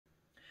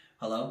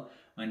Hello,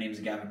 my name is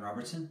Gavin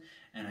Robertson,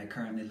 and I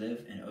currently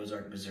live in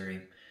Ozark,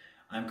 Missouri.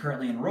 I'm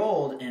currently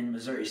enrolled in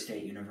Missouri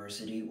State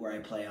University, where I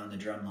play on the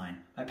drum line.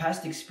 My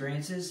past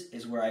experiences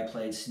is where I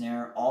played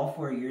snare all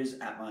 4 years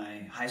at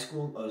my high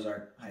school,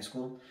 Ozark High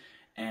School,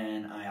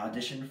 and I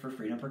auditioned for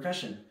Freedom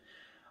Percussion.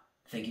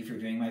 Thank you for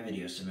viewing my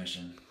video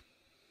submission.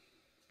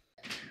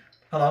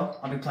 Hello,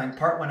 I'll be playing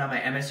part 1 on my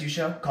MSU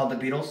show called The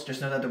Beatles.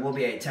 Just know that there will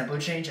be a tempo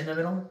change in the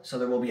middle, so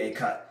there will be a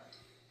cut.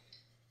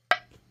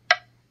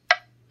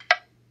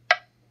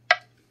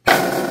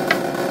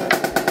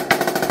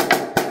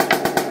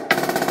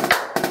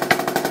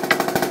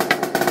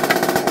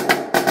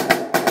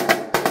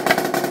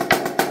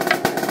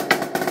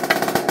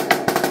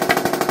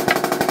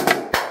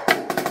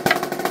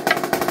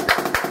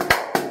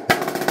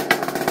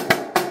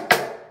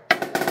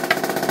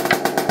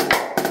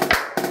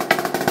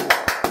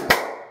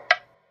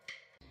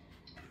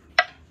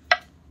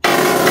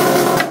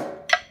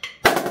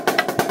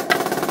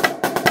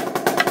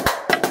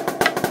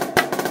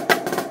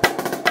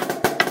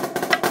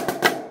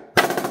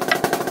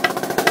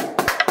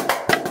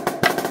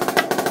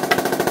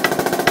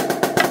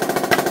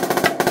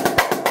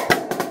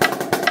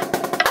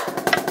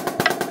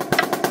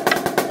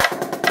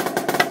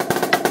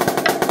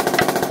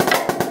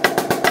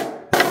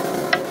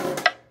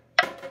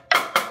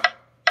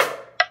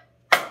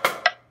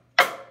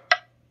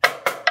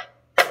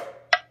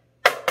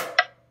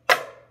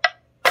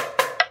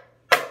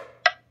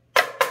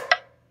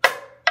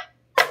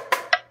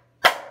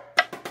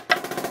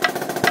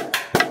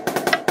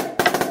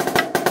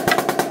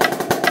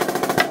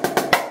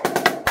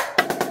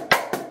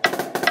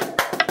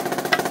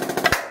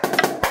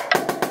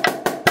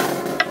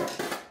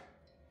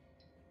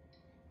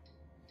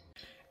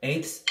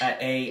 Eighths at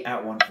A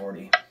at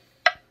 140.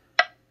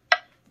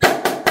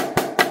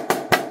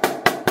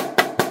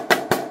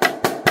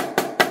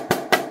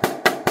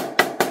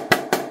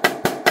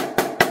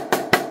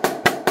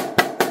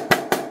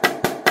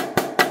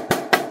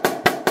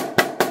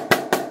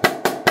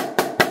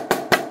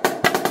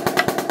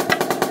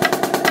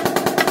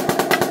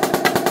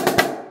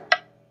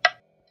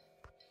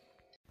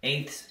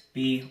 Eighths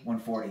B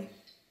 140.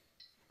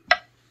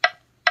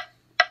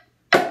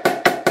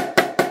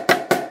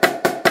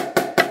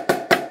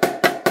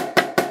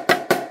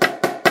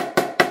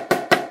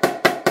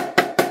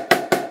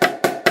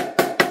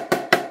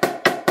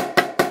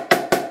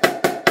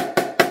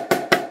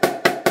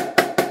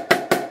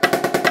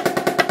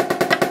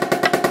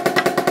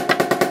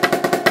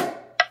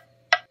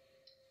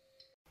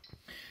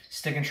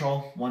 Stick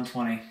control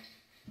 120.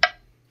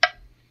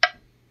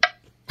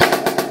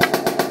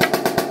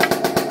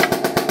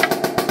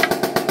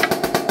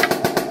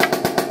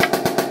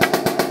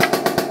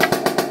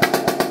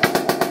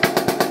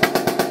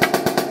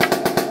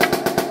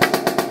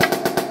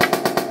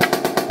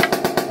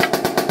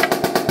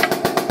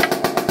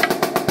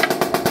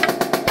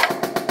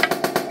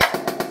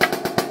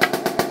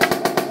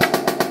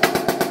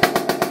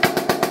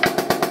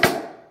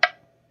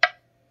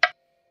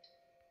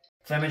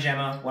 Flamma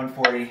Jamma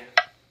 140.